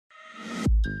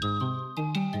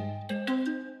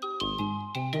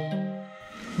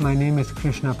My name is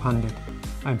Krishna Pandit.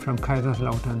 I'm from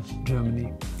Kaiserslautern,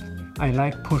 Germany. I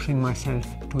like pushing myself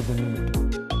to the limit.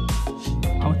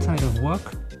 Outside of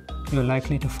work, you're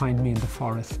likely to find me in the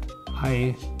forest.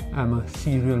 I am a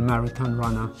serial marathon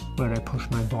runner where I push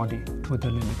my body to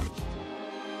the limit.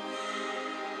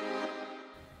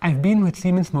 I've been with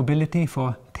Siemens Mobility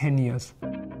for 10 years.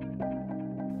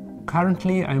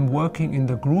 Currently, I'm working in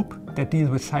the group that deals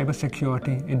with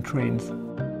cybersecurity in trains.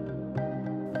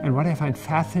 And what I find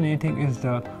fascinating is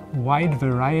the wide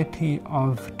variety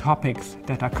of topics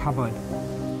that are covered.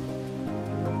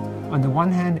 On the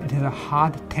one hand, it is a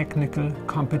hard technical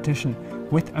competition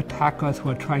with attackers who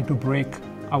are trying to break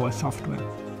our software.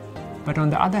 But on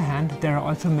the other hand, there are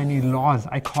also many laws.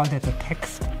 I call that the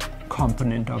text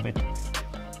component of it.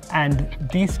 And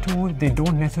these two, they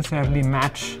don't necessarily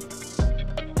match.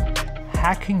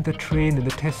 Hacking the train in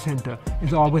the test center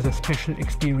is always a special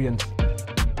experience.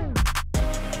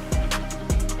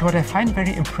 What I find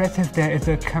very impressive there is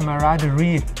the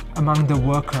camaraderie among the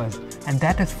workers. And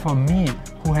that is, for me,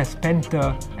 who has spent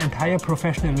the entire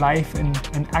professional life in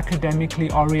an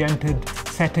academically oriented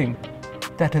setting,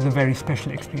 that is a very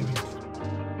special experience.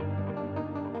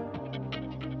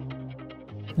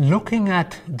 Looking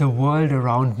at the world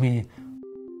around me,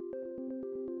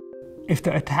 if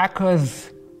the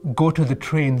attackers go to the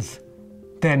trains,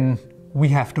 then we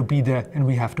have to be there and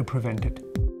we have to prevent it.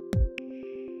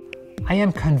 I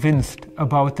am convinced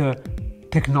about the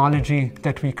technology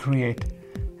that we create.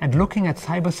 And looking at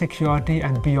cybersecurity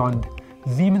and beyond,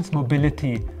 Siemens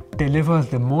Mobility delivers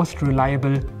the most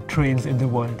reliable trains in the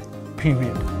world,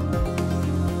 period.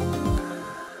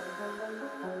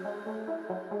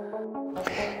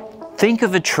 Think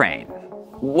of a train.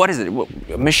 What is it?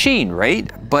 A machine,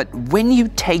 right? But when you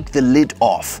take the lid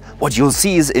off, what you'll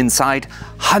see is inside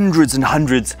hundreds and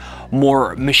hundreds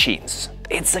more machines.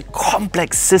 It's a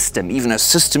complex system, even a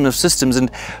system of systems,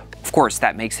 and of course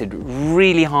that makes it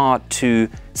really hard to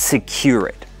secure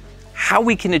it. How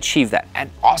we can achieve that, and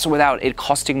also without it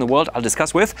costing the world, I'll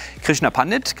discuss with Krishna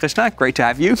Pandit. Krishna, great to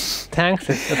have you. Thanks,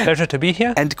 it's a pleasure to be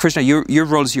here. And Krishna, your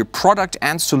role is your product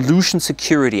and solution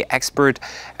security expert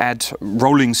at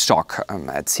rolling stock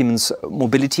at Siemens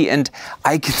Mobility. And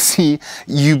I can see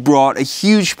you brought a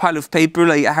huge pile of paper.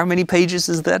 Like, how many pages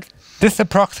is that? This is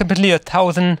approximately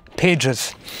 1,000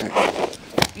 pages.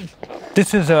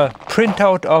 This is a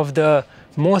printout of the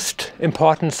most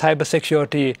important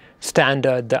cybersecurity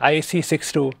standard, the IEC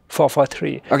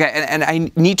 62443. Okay, and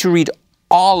I need to read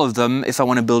all of them if I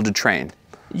want to build a train.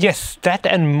 Yes, that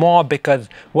and more, because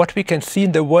what we can see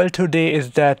in the world today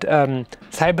is that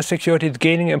cybersecurity is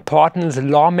gaining importance,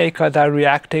 lawmakers are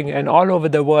reacting, and all over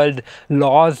the world,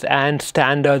 laws and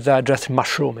standards are just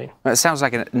mushrooming. It sounds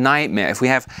like a nightmare. If we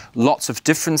have lots of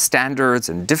different standards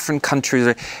in different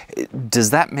countries, does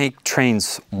that make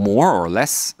trains more or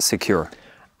less secure?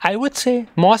 I would say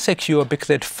more secure, because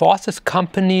it forces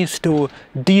companies to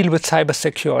deal with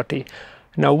cybersecurity.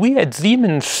 Now, we at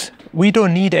Siemens, we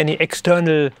don't need any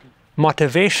external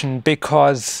motivation,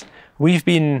 because we've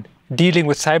been dealing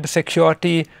with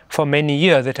cybersecurity for many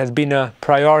years. It has been a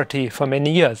priority for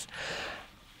many years.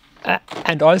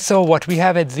 And also what we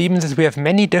have at Siemens is we have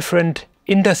many different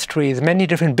industries, many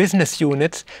different business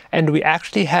units, and we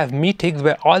actually have meetings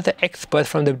where all the experts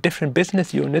from the different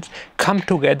business units come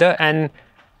together and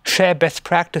share best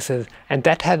practices, and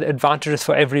that has advantages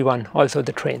for everyone, also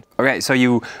the train. Okay, so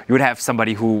you would have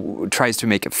somebody who tries to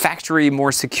make a factory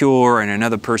more secure and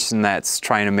another person that's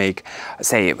trying to make,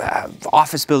 say,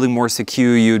 office building more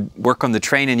secure. You'd work on the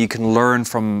train and you can learn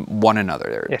from one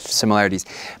another. There are similarities.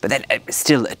 But then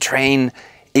still, a train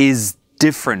is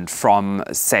different from,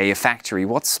 say, a factory.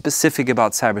 What's specific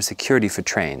about cybersecurity for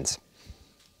trains?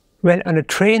 Well, on a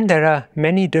train there are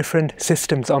many different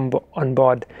systems on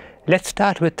board. Let's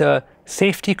start with the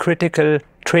safety-critical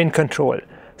train control.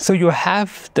 So you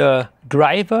have the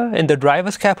driver in the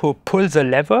driver's cab who pulls a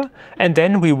lever, and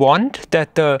then we want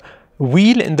that the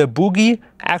wheel in the bogie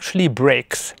actually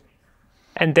brakes.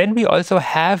 And then we also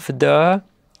have the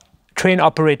train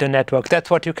operator network.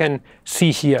 That's what you can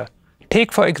see here.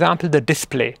 Take, for example, the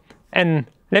display. And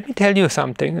let me tell you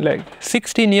something, like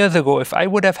 16 years ago, if I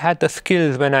would have had the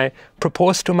skills when I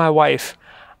proposed to my wife,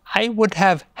 I would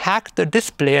have hacked the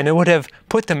display and I would have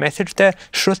put the message there,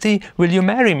 Shruti, will you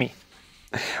marry me?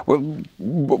 Well,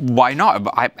 why not?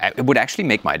 It would actually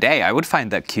make my day. I would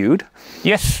find that cute.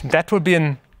 Yes, that would be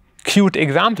a cute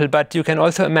example, but you can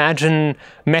also imagine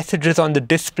messages on the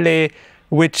display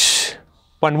which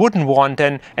one wouldn't want,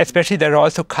 and especially there are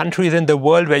also countries in the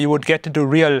world where you would get into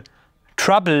real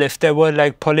trouble if there were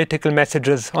like political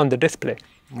messages on the display.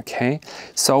 Okay,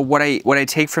 so what I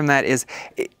take from that is,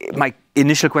 my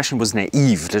initial question was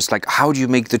naive, just like, how do you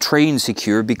make the train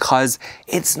secure? Because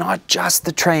it's not just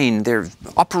the train, there's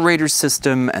operator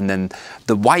system and then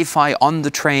the Wi-Fi on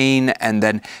the train, and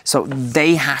then so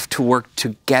they have to work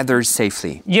together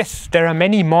safely. Yes, there are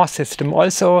many more systems.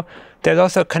 Also, there's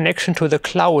also a connection to the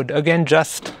cloud. Again,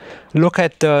 just look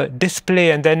at the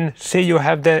display and then say you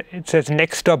have it says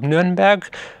next stop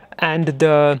Nuremberg, and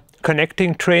the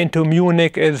connecting train to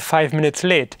Munich is 5 minutes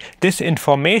late. This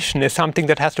information is something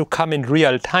that has to come in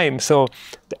real time, so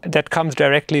that comes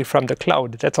directly from the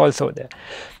cloud. That's also there.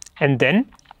 And then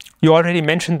you already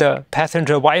mentioned the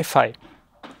passenger Wi-Fi.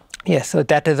 Yes, so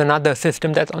that is another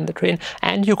system that's on the train.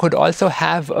 And you could also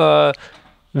have a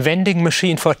vending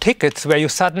machine for tickets where you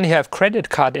suddenly have credit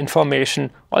card information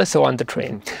also on the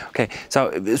train. Okay,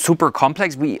 so super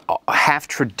complex. We have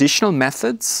traditional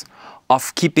methods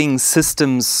of keeping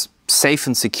systems safe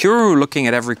and secure, looking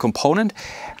at every component.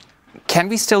 Can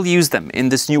we still use them in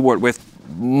this new world with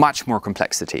much more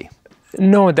complexity?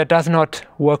 No, that does not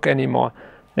work anymore.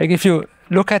 Like if you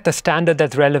look at the standard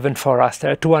that's relevant for us,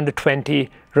 there are 220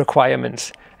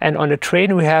 requirements. And on a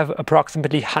train, we have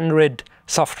approximately 100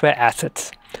 software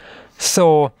assets.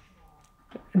 So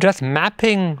just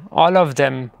mapping all of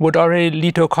them would already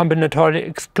lead to a combinatorial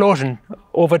explosion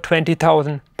over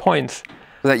 20,000 points.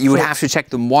 That you would have to check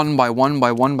them one by one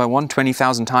by one by one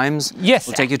 20,000 times? Yes.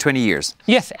 It will take you 20 years.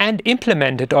 Yes, and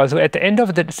implement it also. At the end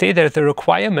of the day, there's a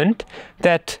requirement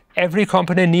that every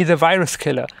component needs a virus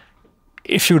killer.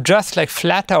 If you just like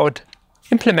flat out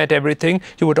implement everything,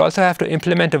 you would also have to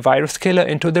implement a virus killer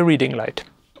into the reading light.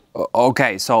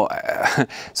 Okay, so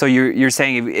so you're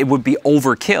saying it would be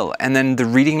overkill, and then the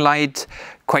reading light,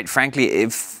 quite frankly,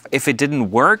 if it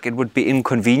didn't work, it would be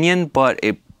inconvenient, but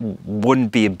it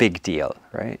wouldn't be a big deal,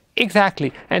 right?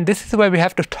 Exactly, and this is where we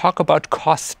have to talk about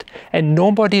cost, and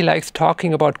nobody likes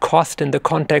talking about cost in the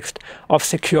context of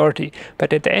security.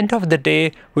 But at the end of the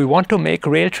day, we want to make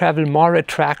rail travel more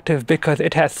attractive because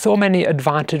it has so many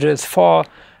advantages for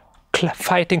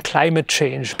fighting climate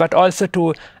change, but also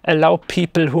to allow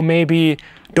people who maybe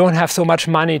don't have so much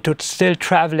money to still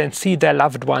travel and see their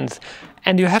loved ones.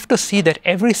 And you have to see that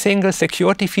every single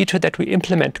security feature that we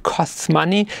implement costs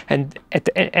money,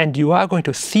 and you are going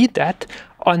to see that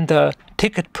on the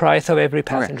ticket price of every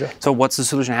passenger. Okay. So what's the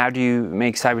solution? How do you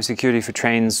make cybersecurity for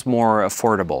trains more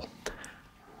affordable?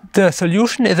 The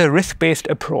solution is a risk-based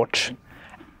approach.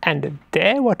 And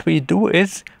there what we do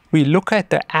is we look at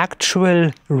the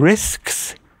actual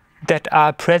risks that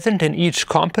are present in each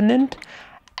component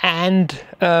and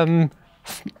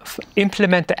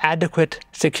implement the adequate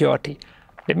security.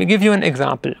 Let me give you an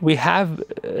example. We have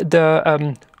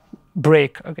the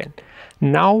brake again.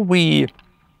 Now we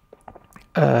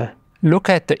look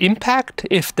at the impact.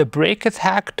 If the brake is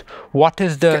hacked, what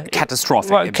is the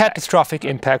catastrophic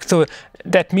impact? So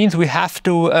that means we have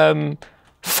to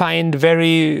find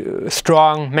very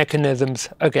strong mechanisms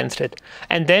against it.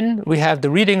 And then we have the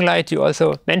reading light. You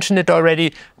also mentioned it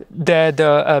already.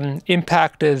 The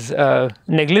impact is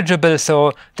negligible,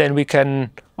 so then we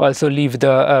can also leave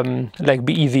the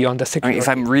be easy on the security. I mean, if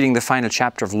I'm reading the final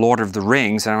chapter of Lord of the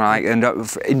Rings, and I'm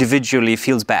like, individually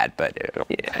feels bad, but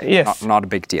yes, not a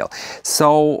big deal.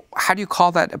 So how do you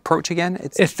call that approach again?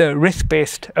 It's the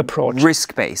risk-based approach.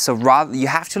 Risk-based. So rather, you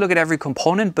have to look at every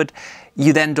component, but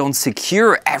you then don't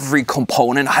secure every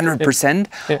component 100%,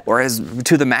 whereas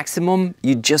to the maximum,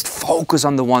 you just focus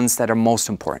on the ones that are most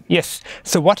important. Yes.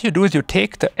 So what you do is you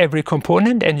take every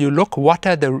component and you look what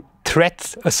are the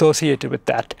threats associated with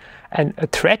that. And a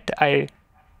threat I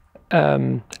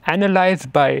analyze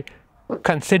by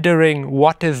considering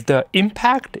what is the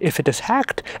impact if it is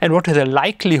hacked and what is the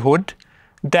likelihood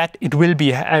that it will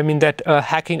be, that a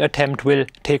hacking attempt will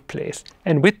take place.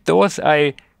 And with those,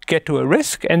 I get to a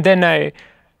risk, and then I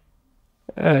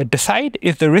decide,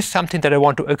 is the risk something that I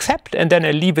want to accept, and then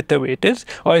I leave it the way it is,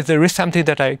 or is the risk something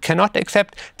that I cannot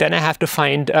accept, then I have to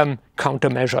find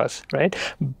countermeasures, right?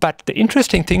 But the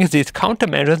interesting thing is these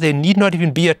countermeasures, they need not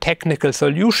even be a technical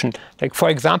solution. Like, for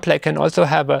example, I can also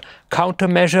have a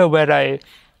countermeasure where I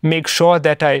make sure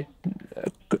that I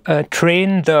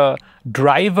train the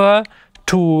driver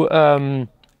to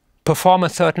perform a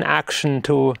certain action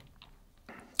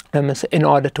in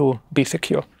order to be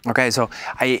secure. Okay, so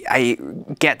I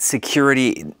get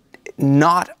security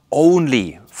not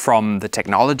only from the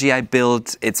technology I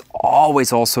built, it's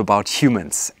always also about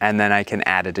humans, and then I can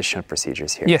add additional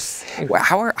procedures here. Yes.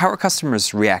 How are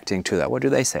customers reacting to that? What do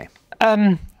they say?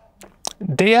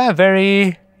 They are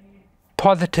very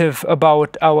positive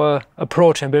about our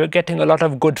approach, and we're getting a lot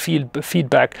of good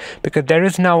feedback, because there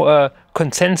is now a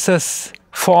consensus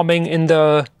forming in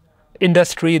the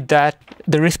industry that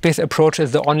the risk-based approach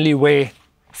is the only way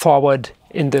forward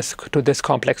to this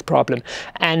complex problem.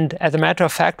 And as a matter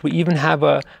of fact, we even have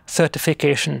a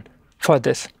certification for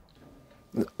this.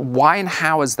 Why and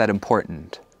how is that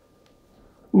important?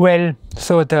 Well,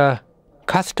 so the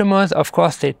customers, of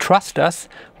course, they trust us,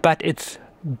 but it's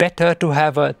better to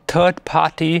have a third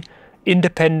party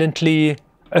independently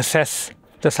assess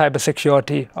the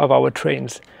cybersecurity of our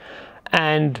trains.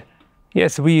 And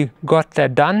yes, we got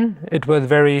that done. It was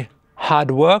very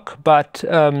hard work, but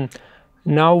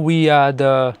now we were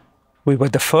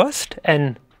the first,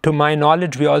 and to my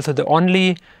knowledge, we're also the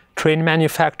only train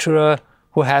manufacturer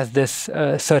who has this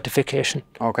certification.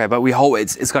 Okay, but we hope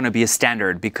it's going to be a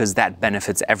standard because that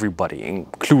benefits everybody,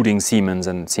 including Siemens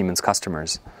and Siemens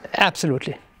customers.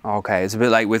 Absolutely. Okay, it's a bit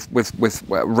like with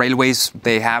railways,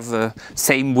 they have the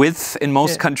same width in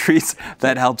most countries.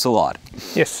 That helps a lot.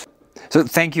 Yes. So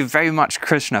thank you very much,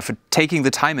 Krishna, for taking the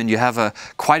time, and you have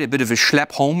quite a bit of a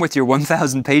schlep home with your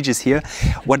 1,000 pages here.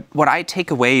 What I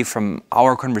take away from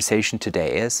our conversation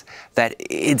today is that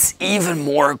it's even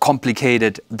more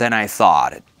complicated than I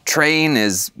thought. A train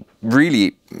is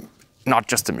really not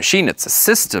just a machine, it's a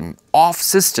system of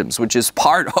systems, which is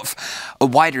part of a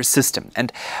wider system.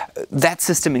 And that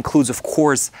system includes, of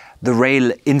course, the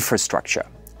rail infrastructure.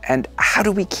 And how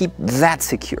do we keep that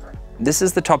secure? This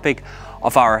is the topic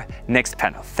of our next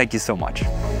panel. Thank you so much.